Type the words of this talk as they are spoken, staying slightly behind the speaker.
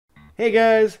Hey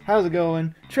guys, how's it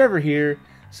going? Trevor here.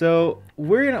 So,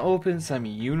 we're gonna open some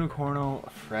Unicorno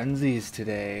Frenzies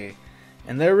today,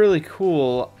 and they're really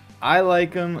cool. I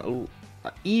like them.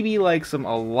 EB likes them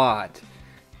a lot,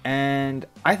 and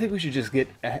I think we should just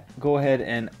go ahead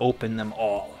and open them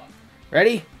all.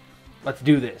 Ready? Let's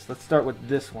do this. Let's start with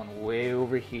this one way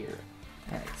over here.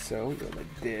 Alright, so we go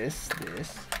like this,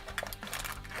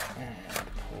 and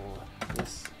pull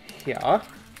this here.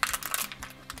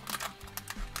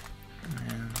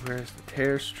 And where's the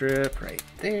tear strip? Right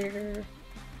there.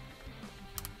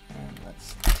 And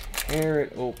let's tear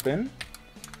it open.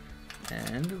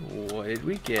 And what did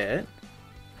we get?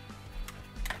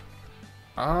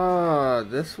 Ah,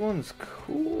 this one's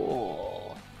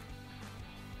cool.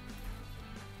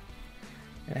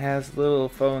 It has a little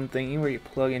phone thingy where you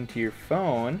plug into your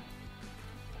phone.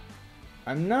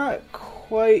 I'm not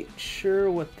quite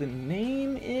sure what the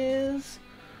name is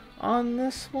on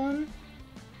this one.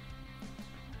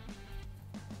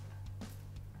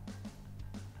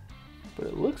 But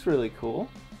it looks really cool.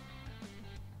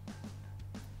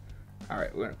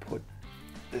 Alright, we're going to put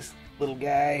this little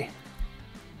guy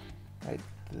right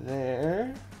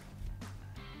there.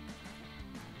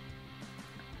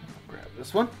 I'll grab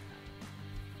this one.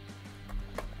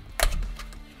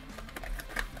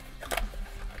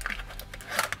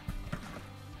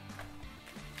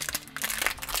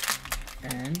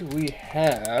 And we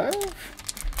have...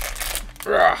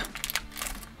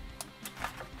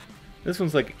 This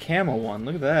one's like a camo one.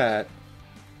 Look at that.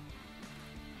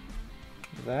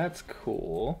 That's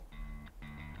cool.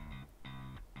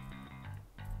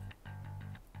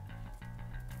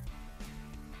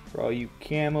 For all you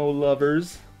camo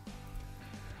lovers.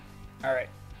 Alright.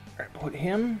 Alright, put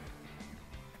him.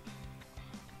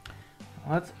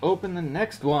 Let's open the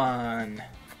next one.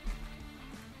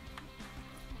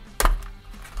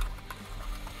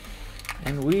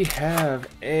 And we have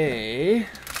a...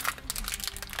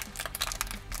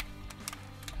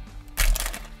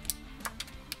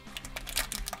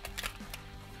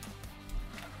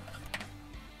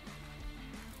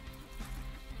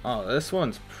 Oh, this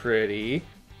one's pretty.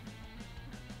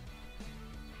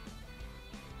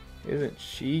 Isn't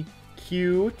she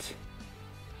cute?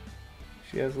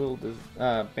 She has little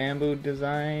bamboo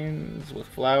designs with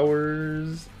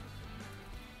flowers.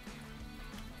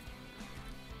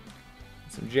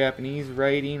 Some Japanese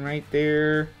writing right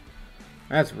there.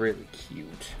 That's really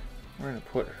cute. We're gonna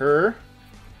put her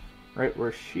right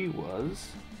where she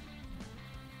was.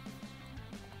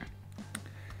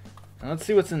 And let's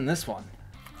see what's in this one.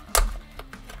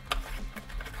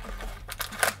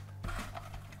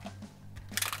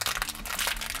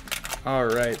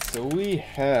 Alright, so we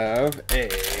have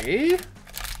a...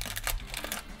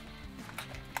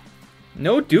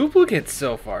 No duplicates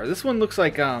so far. This one looks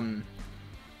like, I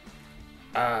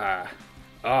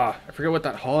forget what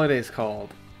that holiday is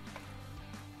called.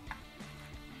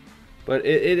 But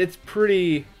it's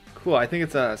pretty cool. I think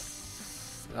it's a...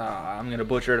 I'm going to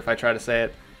butcher it if I try to say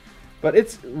it. But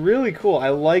it's really cool. I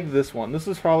like this one. This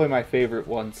is probably my favorite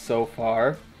one so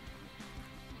far.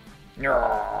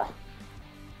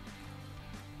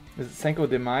 Is it Cinco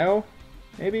de Mayo?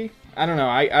 Maybe? I don't know.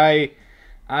 I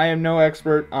am no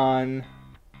expert on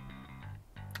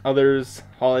others'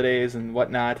 holidays and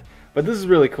whatnot, but this is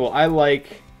really cool. I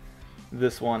like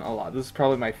this one a lot. This is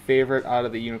probably my favorite out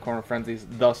of the Unicorno Frenzies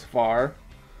thus far.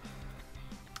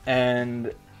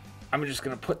 And I'm just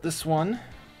going to put this one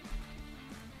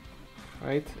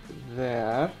right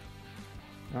there.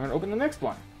 I'm going to open the next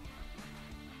one.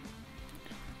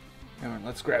 And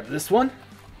let's grab this one.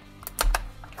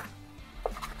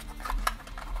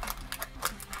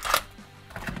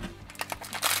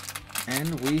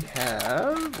 And we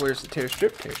have, where's the tear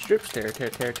strip? Tear strips, tear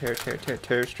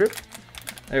strip.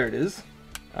 There it is.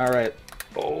 Alright,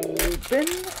 open.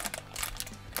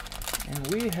 And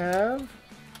we have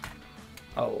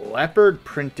a leopard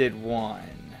printed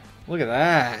one. Look at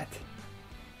that.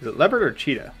 Is it leopard or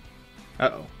cheetah?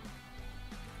 Uh-oh.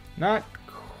 Not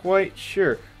quite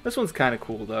sure. This one's kind of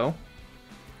cool though.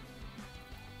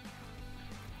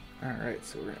 Alright,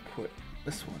 so we're going to put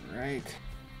this one right.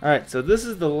 Alright, so this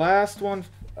is the last one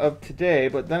of today,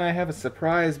 but then I have a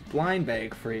surprise blind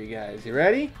bag for you guys. You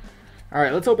ready?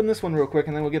 Alright, let's open this one real quick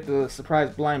and then we'll get the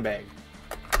surprise blind bag.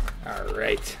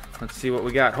 Alright, let's see what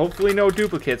we got. Hopefully no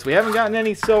duplicates. We haven't gotten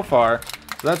any so far,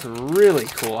 so that's really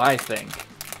cool, I think.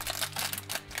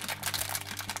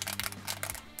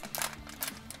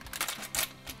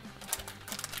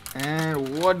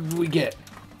 And what did we get?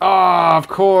 Oh, of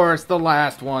course, the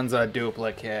last one's a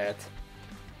duplicate.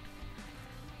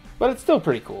 But it's still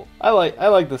pretty cool. I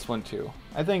like this one too.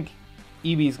 I think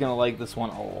EB's gonna like this one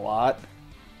a lot.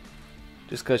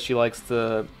 just because she likes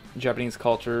the Japanese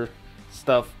culture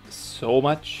stuff so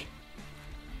much.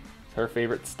 It's her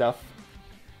favorite stuff.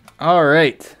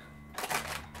 Alright.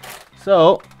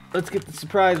 So, let's get the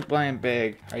surprise blind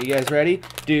bag. Are you guys ready?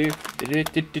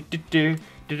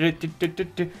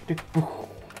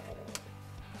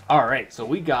 Alright, so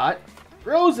we got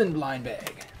Frozen blind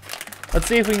bag. Let's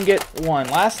see if we can get one.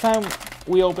 Last time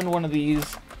we opened one of these,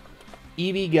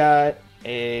 Evie got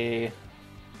a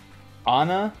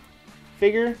Anna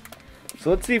figure.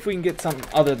 So let's see if we can get something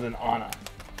other than Anna.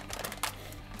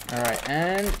 Alright,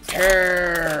 and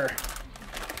tear.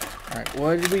 Alright,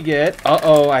 what did we get?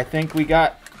 Uh-oh, I think we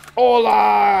got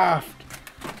Olaf!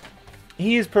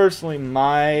 He is personally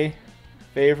my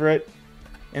favorite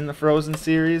in the Frozen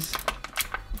series.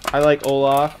 I like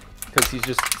Olaf because he's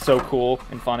just so cool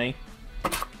and funny.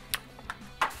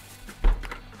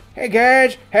 Hey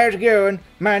guys, how's it going?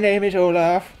 My name is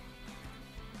Olaf.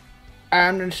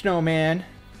 I'm the snowman.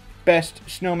 Best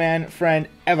snowman friend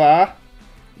ever.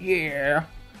 Yeah.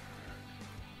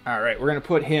 Alright, we're going to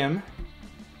put him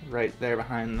right there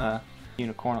behind the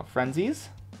Unicorno Frenzies.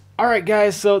 Alright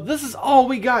guys, so this is all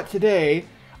we got today.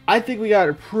 I think we got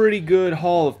a pretty good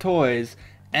haul of toys.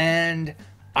 And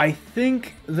I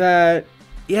think that,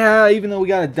 yeah, even though we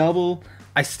got a double,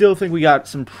 I still think we got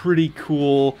some pretty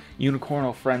cool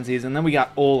Unicorno Frenzies. And then we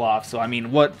got Olaf, so I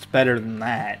mean, what's better than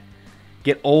that?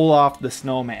 Get Olaf the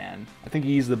Snowman. I think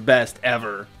he's the best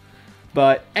ever.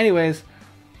 But anyways,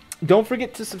 don't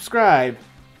forget to subscribe.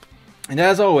 And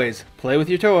as always, play with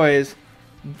your toys.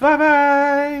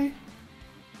 Bye-bye!